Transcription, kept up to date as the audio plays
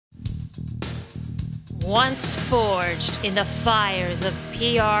Once forged in the fires of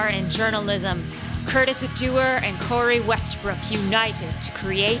PR and journalism, Curtis Dewar and Corey Westbrook united to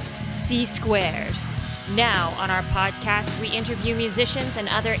create C Squared. Now, on our podcast, we interview musicians and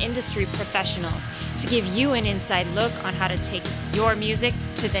other industry professionals to give you an inside look on how to take your music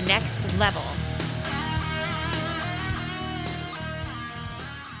to the next level.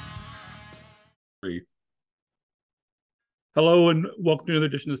 Hello and welcome to another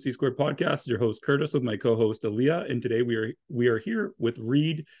edition of the C Squared Podcast. It's your host Curtis with my co-host Aaliyah, and today we are here with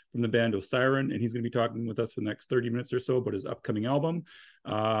Reed from the band Osiren, and he's going to be talking with us for the next 30 minutes or so about his upcoming album.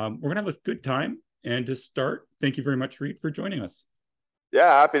 We're going to have a good time, and to start, thank you very much, Reed, for joining us. Yeah,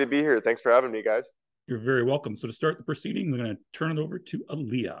 happy to be here. Thanks for having me, guys. You're very welcome. So to start the proceeding, we're going to turn it over to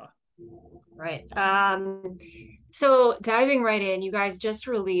Aaliyah. Right. So diving right in, you guys just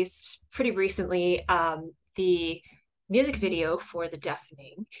released pretty recently the music video for The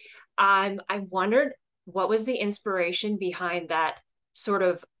Deafening. I wondered what was the inspiration behind that sort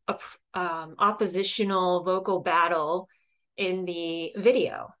of oppositional vocal battle in the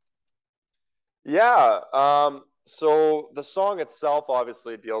video? Yeah. So the song itself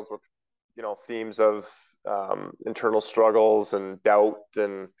obviously deals with, themes of internal struggles and doubt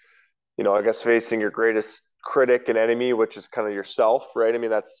and, I guess facing your greatest critic and enemy, which is kind of yourself, right? I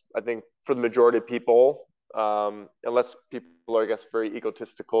mean, I think for the majority of people, unless people are, I guess, very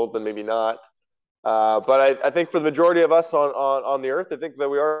egotistical, then maybe not. But I think for the majority of us on the earth, I think that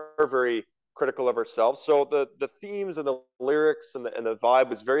we are very critical of ourselves. So the themes and the lyrics and the vibe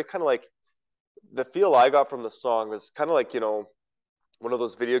was very kind of like, the feel I got from the song was kind of like, one of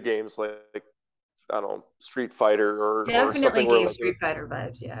those video games like I don't know, Street Fighter or definitely or gave Street Fighter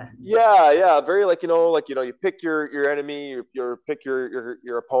vibes. Yeah, very like you pick your enemy, you pick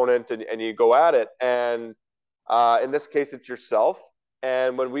your opponent, and you go at it. And in this case, it's yourself.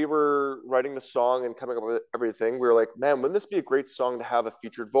 And when we were writing the song and coming up with everything, we were like, man, wouldn't this be a great song to have a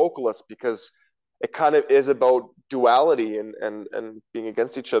featured vocalist, because it kind of is about duality and being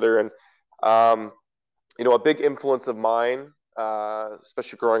against each other. And a big influence of mine,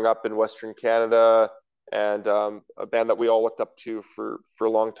 especially growing up in Western Canada, and a band that we all looked up to for a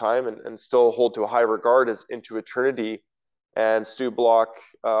long time and still hold to a high regard, is Into Eternity. And Stu Block,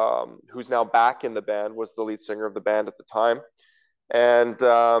 who's now back in the band, was the lead singer of the band at the time. And,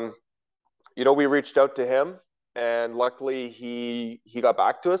 we reached out to him, and luckily he got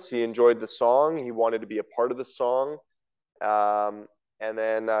back to us. He enjoyed the song. He wanted to be a part of the song. And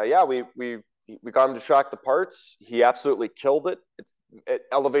then, we got him to track the parts. He absolutely killed it. It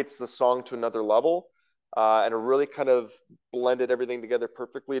elevates the song to another level, and it really kind of blended everything together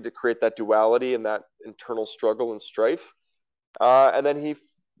perfectly to create that duality and that internal struggle and strife. And then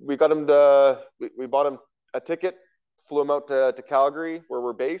we bought him a ticket, flew him out to Calgary, where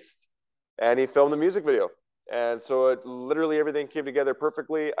we're based, and he filmed the music video. And so it literally everything came together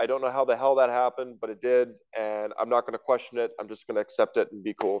perfectly. I don't know how the hell that happened, but it did. And I'm not going to question it. I'm just going to accept it and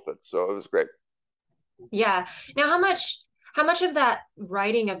be cool with it. So it was great. Yeah. Now, how much of that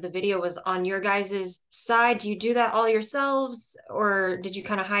writing of the video was on your guys' side? Do you do that all yourselves, or did you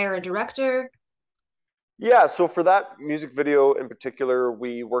kind of hire a director? Yeah, so for that music video in particular,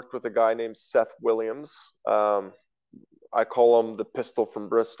 we worked with a guy named Seth Williams. I call him the Pistol from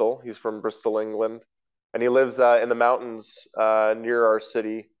Bristol. He's from Bristol, England, and he lives in the mountains near our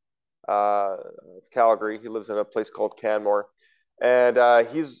city, Calgary. He lives in a place called Canmore, and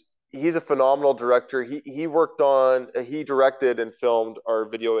he's a phenomenal director. He directed and filmed our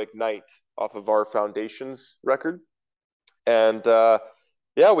video Ignite off of our Foundations record, and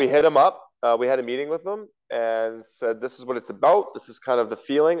we hit him up. We had a meeting with him and said, this is what it's about. This is kind of the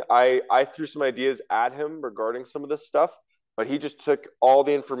feeling. I threw some ideas at him regarding some of this stuff, but he just took all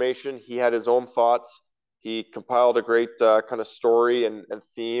the information. He had his own thoughts. He compiled a great kind of story and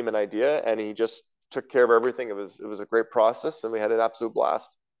theme and idea, and he just took care of everything. It was a great process, and we had an absolute blast.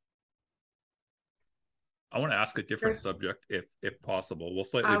 I want to ask a different subject, if possible.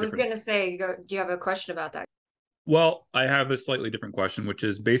 I was going to say, do you have a question about that? Well, I have a slightly different question, which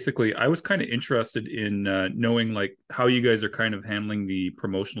is basically I was kind of interested in knowing like how you guys are kind of handling the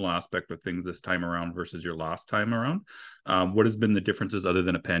promotional aspect of things this time around versus your last time around. What has been the differences, other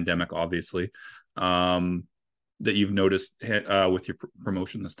than a pandemic, obviously, that you've noticed with your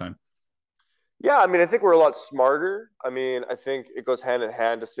promotion this time? Yeah, I mean, I think we're a lot smarter. I mean, I think it goes hand in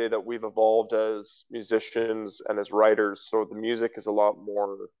hand to say that we've evolved as musicians and as writers. So the music is a lot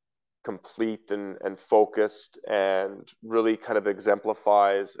more complete and focused, and really kind of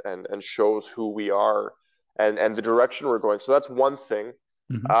exemplifies and shows who we are and the direction we're going. So that's one thing.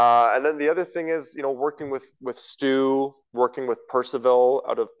 Hmm. And then the other thing is, working with Stu, working with Percival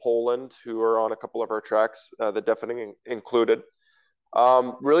out of Poland, who are on a couple of our tracks, the Deafening included.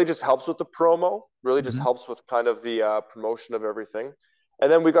 Really just helps with the promo, really just Hmm. helps with kind of the promotion of everything.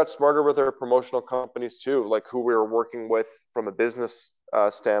 And then we got smarter with our promotional companies too, like who we were working with from a business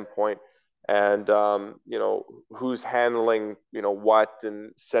standpoint, and who's handling what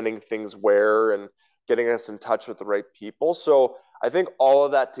and sending things where and getting us in touch with the right people. So I think all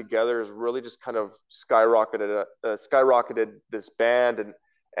of that together has really just kind of skyrocketed this band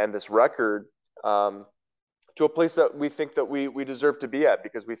and this record. To a place that we think that we deserve to be at,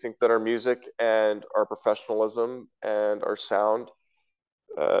 because we think that our music and our professionalism and our sound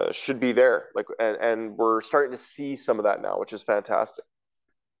should be there. And we're starting to see some of that now, which is fantastic.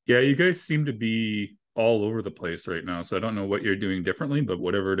 Yeah, you guys seem to be all over the place right now. So I don't know what you're doing differently, but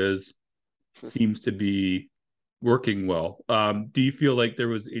whatever it is seems to be working well. Do you feel like there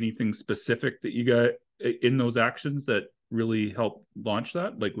was anything specific that you got in those actions that really helped launch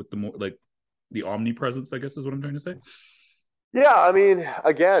that? Like with the more like the omnipresence, I guess is what I'm trying to say. Yeah, I mean,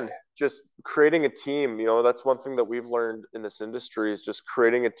 again, just creating a team, that's one thing that we've learned in this industry is just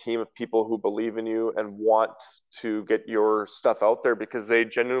creating a team of people who believe in you and want to get your stuff out there because they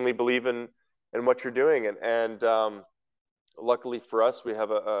genuinely believe in what you're doing. And luckily for us, we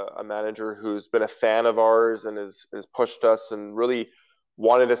have a manager who's been a fan of ours and has pushed us and really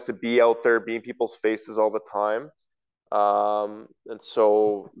wanted us to be out there, be in people's faces all the time. And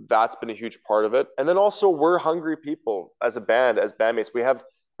so that's been a huge part of it. And then also we're hungry people as a band, as bandmates.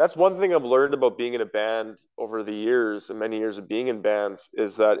 That's one thing I've learned about being in a band over the years and many years of being in bands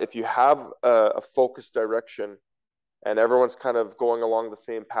is that if you have a focused direction and everyone's kind of going along the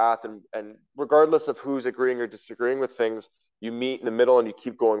same path and regardless of who's agreeing or disagreeing with things, you meet in the middle and you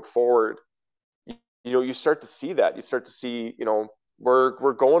keep going forward, you start to see that. You start to see,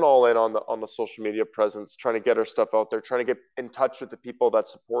 we're going all in on the social media presence, trying to get our stuff out there, trying to get in touch with the people that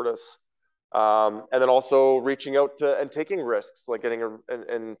support us, and then also reaching out to and taking risks, like getting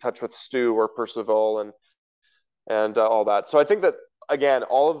in touch with Stu or Percival and all that. So I think that again,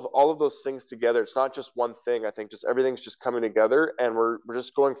 all of those things together, it's not just one thing. I think just everything's just coming together, and we're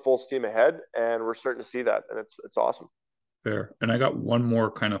just going full steam ahead, and we're starting to see that, and it's awesome. Fair. And I got one more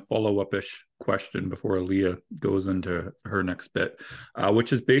kind of follow-up-ish question before Leah goes into her next bit,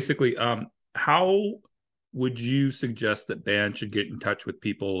 which is basically how would you suggest that bands should get in touch with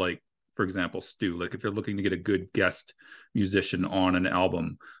people like, for example, Stu? Like if you're looking to get a good guest musician on an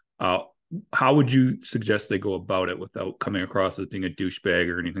album, how would you suggest they go about it without coming across as being a douchebag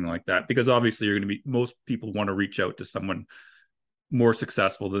or anything like that? Because obviously you're going to be, most people want to reach out to someone more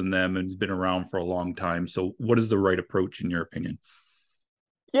successful than them and has been around for a long time. So what is the right approach in your opinion?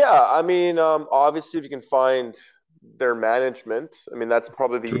 Yeah, I mean, obviously, if you can find their management, I mean, that's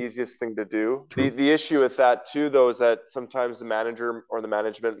probably the True. easiest thing to do. The True. the issue with that too, though, is that sometimes the manager or the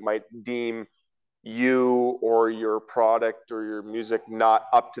management might deem you or your product or your music not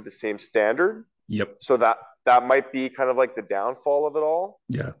up to the same standard. Yep. So that might be kind of like the downfall of it all.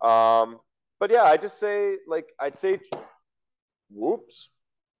 Yeah. But yeah, whoops.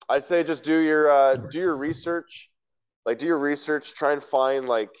 I'd say just do your research, do your research, try and find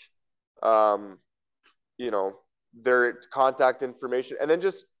um, you know, their contact information, and then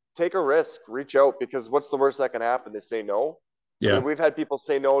just take a risk, reach out, because what's the worst that can happen? They say no. I Yeah. mean, we've had people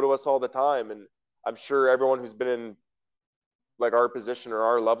say no to us all the time, and I'm sure everyone who's been in like our position or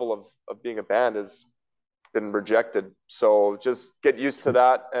our level of being a band has been rejected. So just get used to True.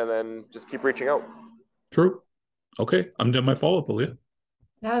 that, and then just keep reaching out. True. Okay. I'm done my follow-up, Leah.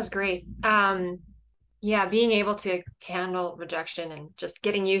 That was great. Yeah, being able to handle rejection and just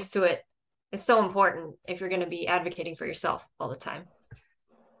getting used to it is so important if you're going to be advocating for yourself all the time.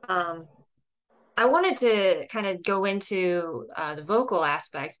 Um, I wanted to kind of go into the vocal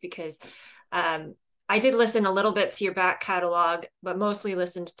aspect because um, I did listen a little bit to your back catalog, but mostly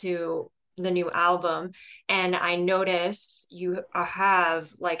listened to the new album. And I noticed you have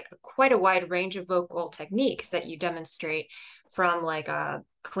like quite a wide range of vocal techniques that you demonstrate, from like a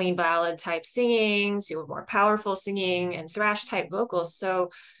clean ballad type singing to more powerful singing and thrash type vocals.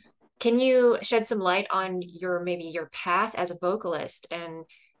 So can you shed some light on maybe your path as a vocalist and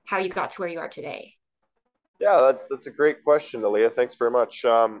how you got to where you are today? Yeah, that's a great question, Aaliyah. Thanks very much.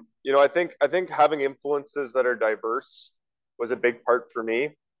 I think having influences that are diverse was a big part for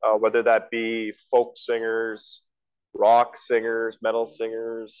me. Whether that be folk singers, rock singers, metal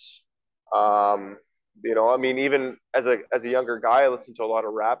singers. Um, I mean, even as a younger guy, I listened to a lot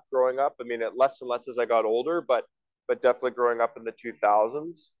of rap growing up. I mean, less and less as I got older, but definitely growing up in the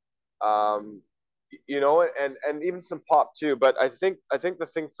 2000s. Um, and even some pop too. But I think the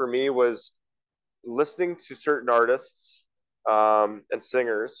thing for me was listening to certain artists and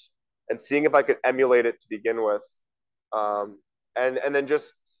singers and seeing if I could emulate it to begin with, and then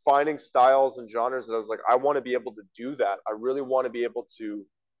just finding styles and genres that I was like, I want to be able to do that. I really want to be able to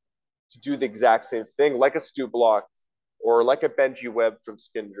do the exact same thing, like a Stu Block, or like a Benji Webb from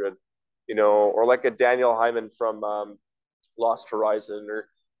Skindred, or like a Daniel Hyman from Lost Horizon, or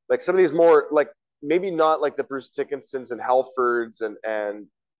like some of these more like maybe not like the Bruce Dickinsons and Halfords and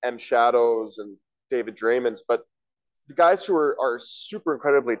M Shadows and David Draymonds, but the guys who are super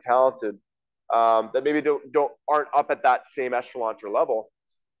incredibly talented, that maybe don't aren't up at that same echelon or level.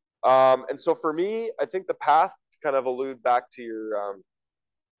 And so for me, I think the path to kind of allude back to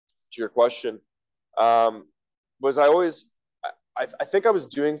your question, um, was I think I was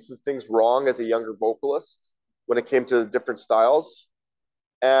doing some things wrong as a younger vocalist when it came to different styles,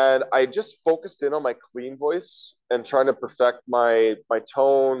 and I just focused in on my clean voice and trying to perfect my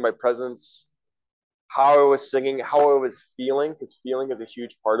tone, my presence, how I was singing, how I was feeling, because feeling is a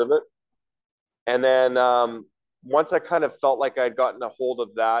huge part of it. And then once I kind of felt like I'd gotten a hold of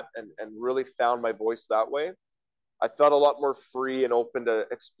that and really found my voice that way, I felt a lot more free and open to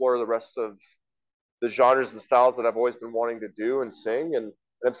explore the rest of the genres and styles that I've always been wanting to do and sing. And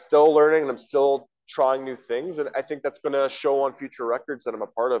I'm still learning and I'm still trying new things. And I think that's going to show on future records that I'm a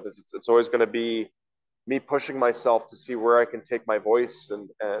part of. Is it's always going to be me pushing myself to see where I can take my voice and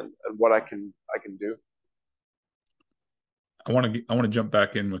what I can do. I want to jump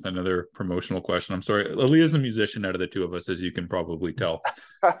back in with another promotional question. I'm sorry, Aaliyah's the musician out of the two of us, as you can probably tell.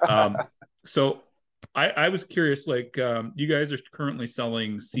 So I was curious, like, you guys are currently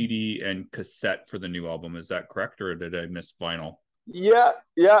selling CD and cassette for the new album. Is that correct, or did I miss vinyl? Yeah.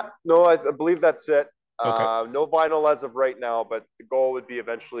 No, I believe that's it. Okay. No vinyl as of right now, but the goal would be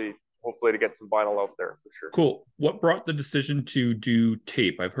eventually, hopefully, to get some vinyl out there for sure. Cool. What brought the decision to do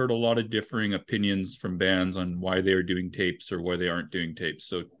tape? I've heard a lot of differing opinions from bands on why they are doing tapes or why they aren't doing tapes.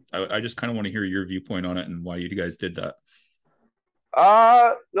 So I just kind of want to hear your viewpoint on it and why you guys did that.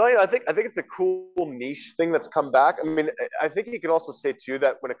 No, I think it's a cool niche thing that's come back. I mean, I think you can also say too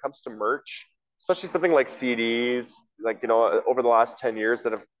that when it comes to merch, especially something like CDs, like over the last 10 years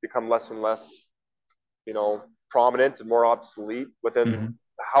that have become less and less, prominent and more obsolete within Mm-hmm.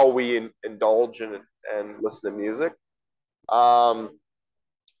 how we indulge and listen to music. Um,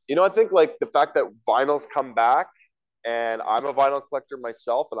 I think like the fact that vinyl's come back, and I'm a vinyl collector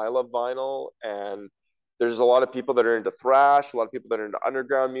myself, and I love vinyl, and there's a lot of people that are into thrash, a lot of people that are into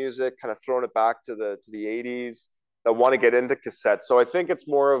underground music, kind of throwing it back to the 80s, that want to get into cassettes. So I think it's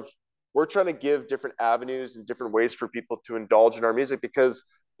more of we're trying to give different avenues and different ways for people to indulge in our music, because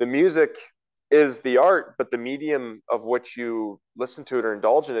the music is the art, but the medium of which you listen to it or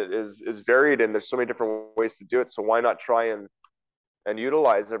indulge in it is varied, and there's so many different ways to do it. So why not try and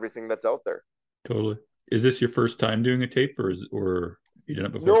utilize everything that's out there? Totally. Is this your first time doing a tape, or you done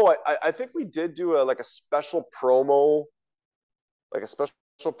it before? No, I think we did do a special promo, like a special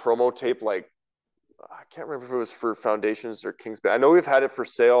promo tape. Like I can't remember if it was for Foundations or King's Band. I know we've had it for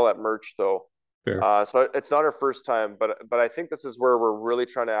sale at merch though. Fair. So it's not our first time, but I think this is where we're really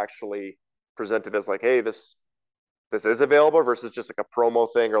trying to actually present it as like, hey, this is available versus just like a promo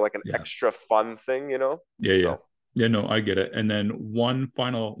thing or like an Yeah. extra fun thing. Yeah. So, Yeah, no, I get it. And then one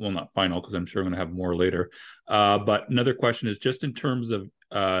final, well, not final, because I'm sure I'm going to have more later. But another question is just in terms of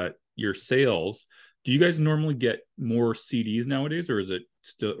your sales, do you guys normally get more CDs nowadays, or is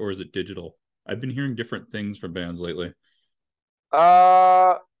it digital? I've been hearing different things from bands lately.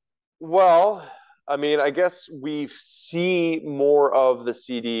 uh, well, I mean, I guess we see more of the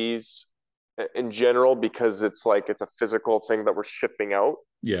CDs in general because it's a physical thing that we're shipping out.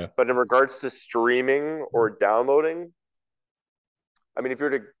 Yeah, But in regards to streaming or downloading, I mean, if you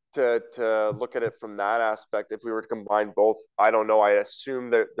were to look at it from that aspect, if we were to combine both, I don't know. I assume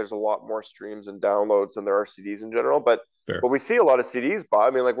that there's a lot more streams and downloads than there are CDs in general. But fair. we see a lot of CDs. But I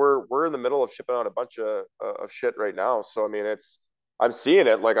mean, like we're in the middle of shipping out a bunch of shit right now. So I mean, I'm seeing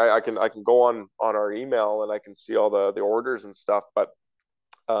it. Like I can go on our email and I can see all the orders and stuff. But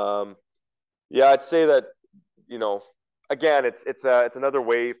um, yeah, I'd say that you know again, it's another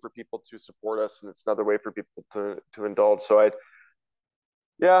way for people to support us, and it's another way for people to indulge. So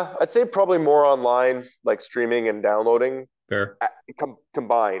I'd say probably more online, like streaming and downloading Fair.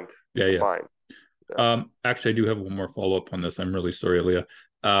 combined. Yeah, yeah. Combined. Yeah. Actually, I do have one more follow-up on this. I'm really sorry, Leah.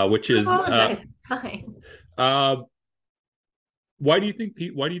 Which is Apologize. Fine. uh why do you think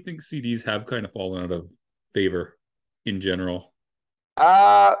CDs have kind of fallen out of favor in general?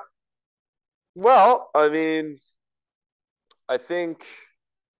 Uh, well, I mean, I think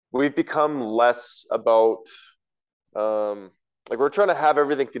we've become less about like we're trying to have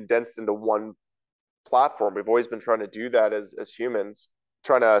everything condensed into one platform. We've always been trying to do that as humans,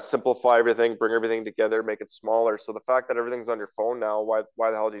 trying to simplify everything, bring everything together, make it smaller. So the fact that everything's on your phone now, why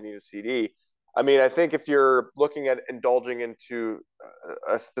the hell do you need a CD? I mean, I think if you're looking at indulging into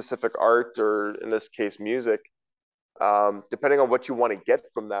a specific art, or in this case, music, depending on what you want to get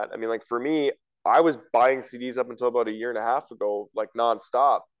from that. I mean, like for me, I was buying CDs up until about a year and a half ago, like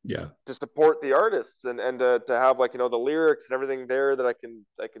nonstop, Yeah. to support the artists and to have, like, the lyrics and everything there that I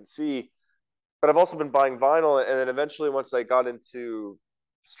can see. But I've also been buying vinyl, and then eventually, once I got into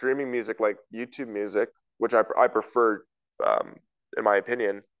streaming music like YouTube Music, which I prefer, in my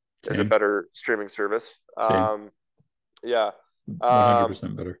opinion, is a Same. better streaming service. Same. Yeah.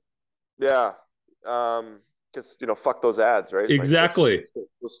 100% better. Yeah. Because fuck those ads, right? Like Exactly.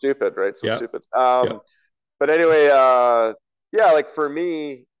 so stupid, right? So Yeah. stupid. Yeah. But anyway, yeah, like for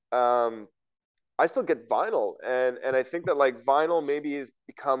me, I still get vinyl, and I think that like vinyl maybe has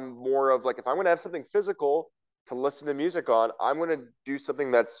become more of like, if I'm going to have something physical to listen to music on, I'm going to do something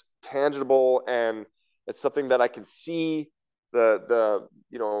that's tangible, and it's something that I can see the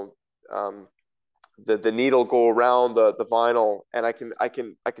the needle go around the vinyl, and I can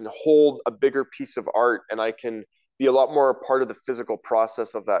hold a bigger piece of art, and I can be a lot more a part of the physical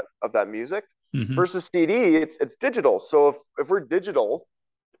process of that music. Mm-hmm. Versus CD, it's digital. So if we're digital,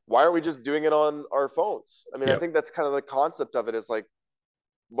 why aren't we just doing it on our phones? I mean, I Yep. think that's kind of the concept of it, is like,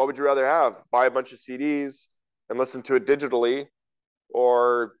 what would you rather have? Buy a bunch of CDs and listen to it digitally,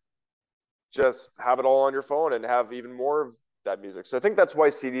 or just have it all on your phone and have even more of that music? So I think that's why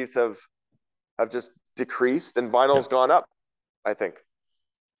CDs have just decreased and vinyl's Yep. gone up, I think.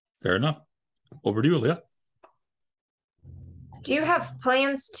 Fair enough. Over to you, Leah. Do you have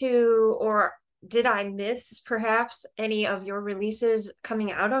plans to, or did I miss perhaps any of your releases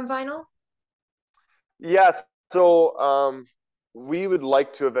coming out on vinyl? Yes. So we would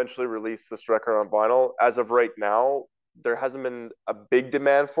like to eventually release this record on vinyl. As of right now, there hasn't been a big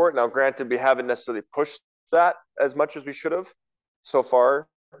demand for it. Now, granted, we haven't necessarily pushed that as much as we should have so far,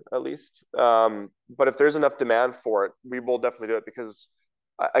 at least. But if there's enough demand for it, we will definitely do it, because,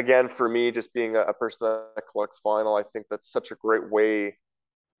 again, for me, just being a person that collects vinyl, I think that's such a great way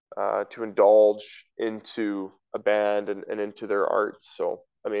to indulge into a band and into their art. So,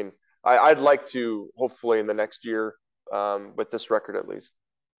 I mean, I'd like to, hopefully in the next year, with this record at least.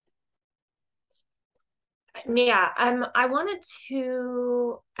 Yeah, I wanted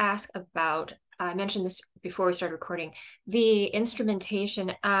to ask about, I mentioned this before we started recording, the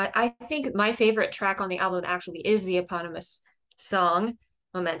instrumentation. I think my favorite track on the album actually is the eponymous song,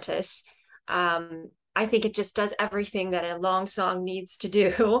 Momentous. I think it just does everything that a long song needs to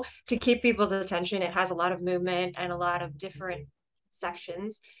do to keep people's attention. It has a lot of movement and a lot of different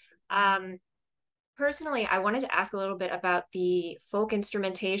sections. Um, Personally, I wanted to ask a little bit about the folk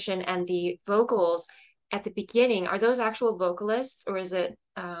instrumentation and the vocals at the beginning. Are those actual vocalists, or is it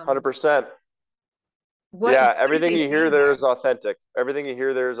 100%. what Yeah, are everything they you hear saying there there? is authentic. Everything you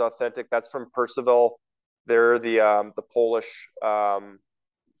hear there is authentic. That's from Percival. They're the Polish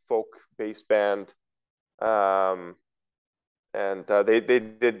folk based band. Um, and they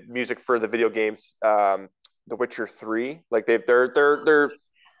did music for the video games, The Witcher 3. Like they're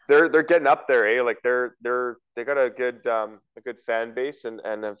getting up there, eh? Like they got a good fan base,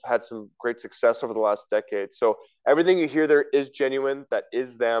 and have had some great success over the last decade. So everything you hear there is genuine. That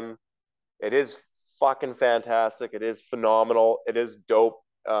is them. It is fucking fantastic. It is phenomenal. It is dope.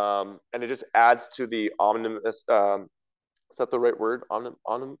 And it just adds to the omnibus. Is that the right word? Omnibus?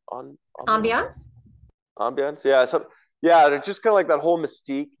 Ambiance? Ambience? Yeah. So yeah, it's just kind of like that whole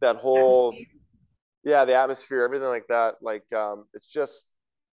mystique, that whole, Atmosphere? yeah, the atmosphere, everything like that. Like it's just,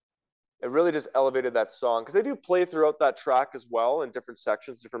 it really just elevated that song, because they do play throughout that track as well in different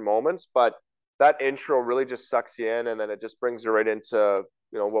sections, different moments, but that intro really just sucks you in, and then it just brings you right into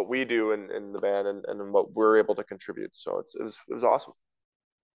what we do in the band, and what we're able to contribute. So it was awesome.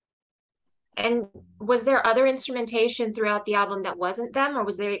 And was there other instrumentation throughout the album that wasn't them, or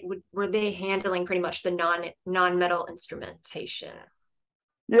were they handling pretty much the non-metal instrumentation?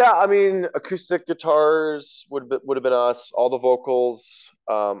 Yeah, I mean, acoustic guitars would have been us. All the vocals,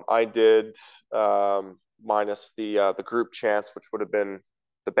 I did, minus the group chants, which would have been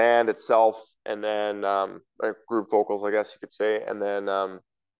the band itself, and then group vocals, I guess you could say, and then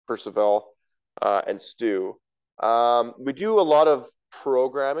Percival and Stu. We do a lot of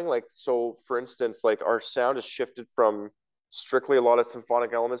programming, like, so for instance, like our sound has shifted from strictly a lot of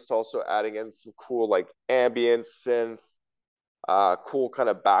symphonic elements to also adding in some cool like ambient synth, cool kind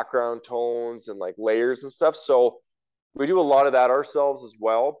of background tones and like layers and stuff. So We do a lot of that ourselves as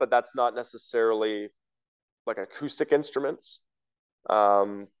well, but that's not necessarily like acoustic instruments.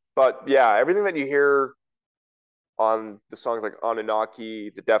 But yeah, everything that you hear on the songs like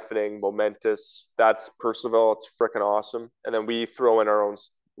Anunnaki, The Deafening, Momentous, that's Percival. It's freaking awesome. And then we throw in our own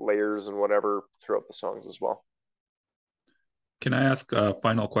layers and whatever throughout the songs as well. Can I ask a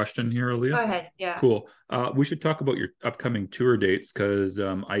final question here, Go Aaliyah? ahead. Yeah. Cool. We should talk about your upcoming tour dates because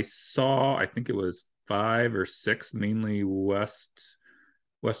I think it was 5 or 6, mainly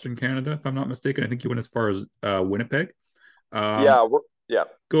Western Canada, if I'm not mistaken. I think you went as far as Winnipeg. Yeah, yeah.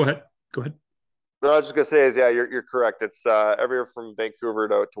 Go ahead. Go ahead. No, I was just gonna say is you're correct. It's everywhere from Vancouver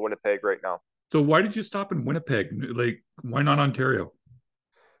to Winnipeg right now. So why did you stop in Winnipeg? Like, why not Ontario?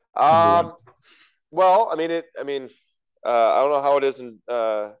 Well, I don't know how it is in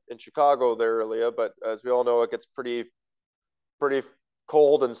Chicago there, Leah, but as we all know, it gets pretty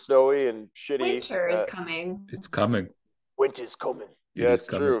cold and snowy and shitty. Winter is coming. It's coming. Winter's coming. It's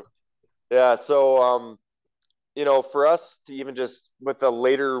coming. True. Yeah, so for us to even just with a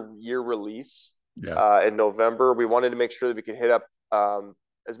later year release in November, we wanted to make sure that we could hit up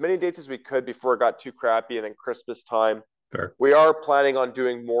as many dates as we could before it got too crappy, and then Christmas time. Fair. We are planning on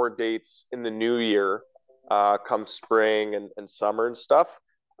doing more dates in the new year, come spring and summer and stuff.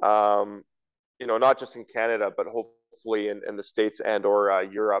 Not just in Canada, but hopefully in the States and or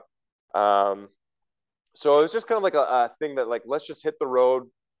Europe. So it was just kind of like a thing that like, let's just hit the road.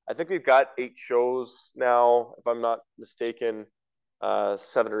 I think we've got 8 shows now, if I'm not mistaken,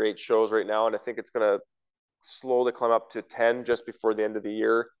 7 or 8 shows right now. And I think it's going to slowly climb up to 10 just before the end of the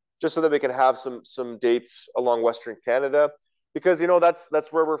year, just so that we can have some dates along Western Canada, because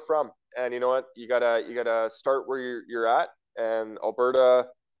that's where we're from. And you know what, you gotta start where you're at, and Alberta,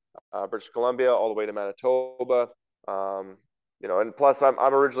 British Columbia, all the way to Manitoba. And plus I'm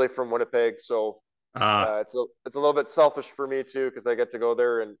originally from Winnipeg, so it's a little bit selfish for me too, because I get to go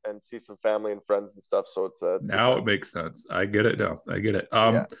there and see some family and friends and stuff. So it's now it makes sense. I get it now. I get it.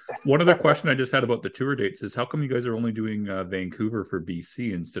 One other question I just had about the tour dates is how come you guys are only doing Vancouver for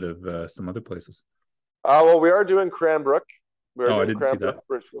BC instead of some other places? Well, we are doing Cranbrook. I didn't see that.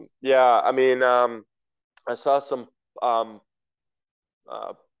 Yeah, I saw some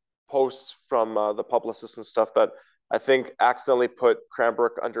posts from the publicists and stuff that I think accidentally put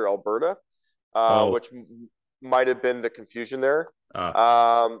Cranbrook under Alberta, which might have been the confusion there.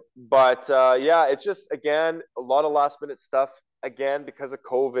 But it's just, again, a lot of last minute stuff. Again, because of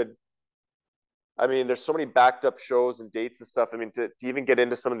COVID, there's so many backed up shows and dates and stuff. To even get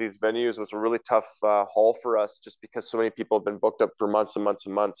into some of these venues was a really tough haul for us, just because so many people have been booked up for months and months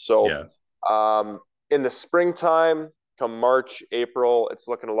and months. So in the springtime, come March, April, it's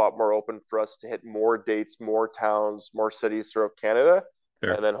looking a lot more open for us to hit more dates, more towns, more cities throughout Canada.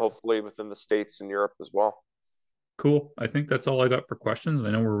 Fair. And then hopefully within the States and Europe as well. Cool. I think that's all I got for questions.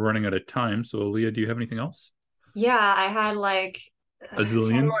 I know we're running out of time. So Leah, do you have anything else? Yeah, I had like a zillion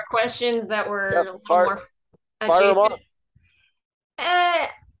 10 more questions that were a little more fire them on.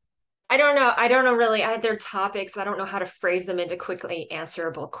 I don't know really. They're topics. I don't know how to phrase them into quickly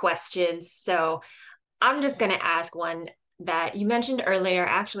answerable questions. So I'm just going to ask one that you mentioned earlier,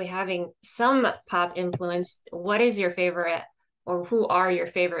 actually having some pop influence. What is your favorite, or who are your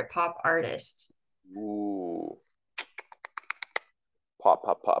favorite pop artists? Ooh. Pop.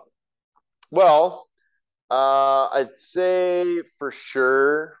 Well, I'd say for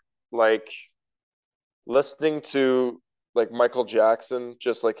sure, like listening to like Michael Jackson,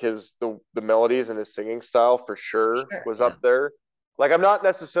 just like the melodies and his singing style for sure was up there. Like I'm not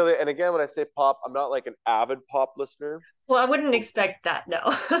necessarily, and again, when I say pop, I'm not like an avid pop listener. Well, I wouldn't expect that, no.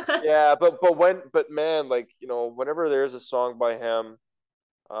 Yeah, but man, like, whenever there's a song by him,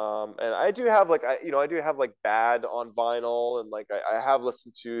 and I do have like Bad on vinyl, and like I have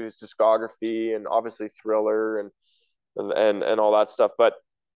listened to his discography and obviously Thriller and all that stuff. But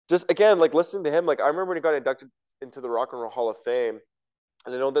just again, like listening to him, like I remember when he got inducted into the Rock and Roll Hall of Fame,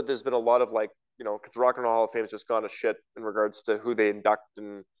 and I know that there's been a lot of like, because the Rock and Roll Hall of Fame has just gone to shit in regards to who they induct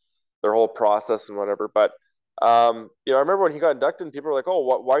and their whole process and whatever. But I remember when he got inducted, and people were like, "Oh,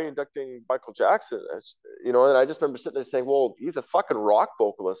 why are you inducting Michael Jackson?" And I just remember sitting there saying, "Well, he's a fucking rock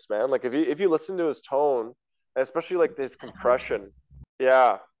vocalist, man. Like if you listen to his tone, and especially like his compression,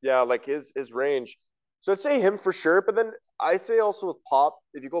 yeah, like his range." So I'd say him for sure. But then I say also with pop,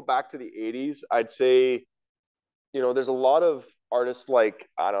 if you go back to the '80s, I'd say, there's a lot of artists like,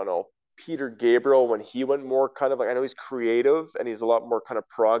 I don't know, Peter Gabriel, when he went more kind of like, I know he's creative and he's a lot more kind of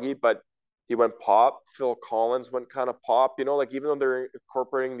proggy, but he went pop. Phil Collins went kind of pop, like even though they're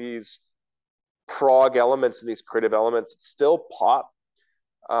incorporating these prog elements and these creative elements, it's still pop.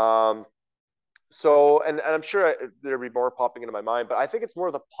 So, and I'm sure there'd be more popping into my mind, but I think it's more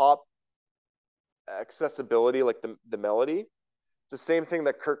the pop accessibility, like the melody. It's the same thing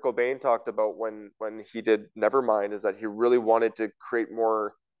that Kurt Cobain talked about when he did Nevermind, is that he really wanted to create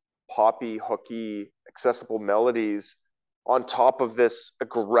more poppy, hooky, accessible melodies on top of this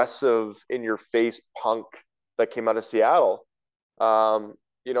aggressive, in your face punk that came out of Seattle.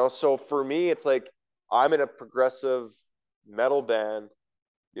 So for me, it's like I'm in a progressive metal band,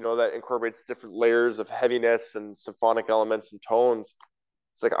 that incorporates different layers of heaviness and symphonic elements and tones.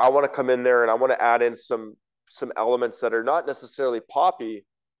 It's like I want to come in there and I want to add in some elements that are not necessarily poppy,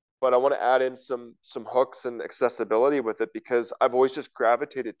 but I want to add in some hooks and accessibility with it, because I've always just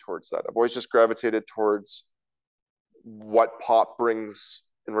gravitated towards that. I've always just gravitated towards what pop brings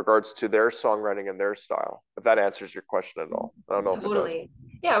in regards to their songwriting and their style. If that answers your question at all. I don't know. Totally.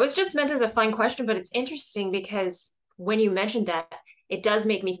 Yeah, it was just meant as a fun question, but it's interesting because when you mentioned that, it does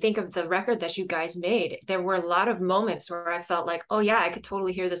make me think of the record that you guys made. There were a lot of moments where I felt like, oh yeah, I could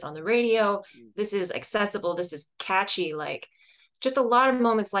totally hear this on the radio. This is accessible. This is catchy. Like just a lot of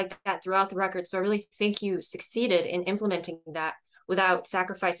moments like that throughout the record. So I really think you succeeded in implementing that without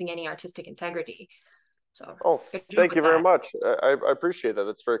sacrificing any artistic integrity. So thank you very much. I appreciate that.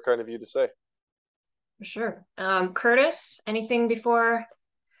 That's very kind of you to say. For sure. Curtis, anything before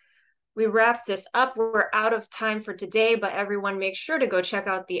we wrap this up? We're out of time for today, but everyone make sure to go check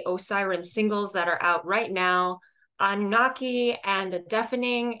out the Osiren singles that are out right now. Anunnaki and The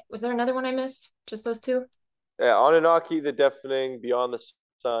Deafening. Was there another one I missed? Just those two? Yeah, Anunnaki, The Deafening, Beyond the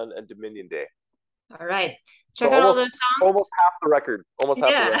Sun, and Dominion Day. All right. Check out all those songs. Almost half the record. Half the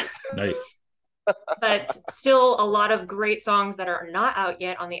record. Nice. But still a lot of great songs that are not out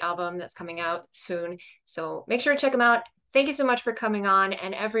yet on the album that's coming out soon. So make sure to check them out. Thank you so much for coming on,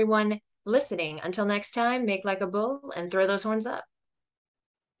 and everyone listening. Until next time, make like a bull and throw those horns up.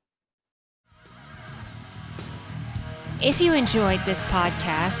 If you enjoyed this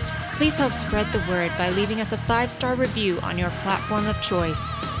podcast, please help spread the word by leaving us a 5-star review on your platform of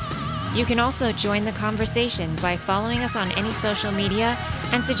choice. You can also join the conversation by following us on any social media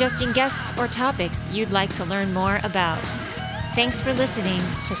and suggesting guests or topics you'd like to learn more about. Thanks for listening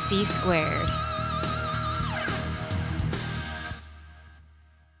to C Squared.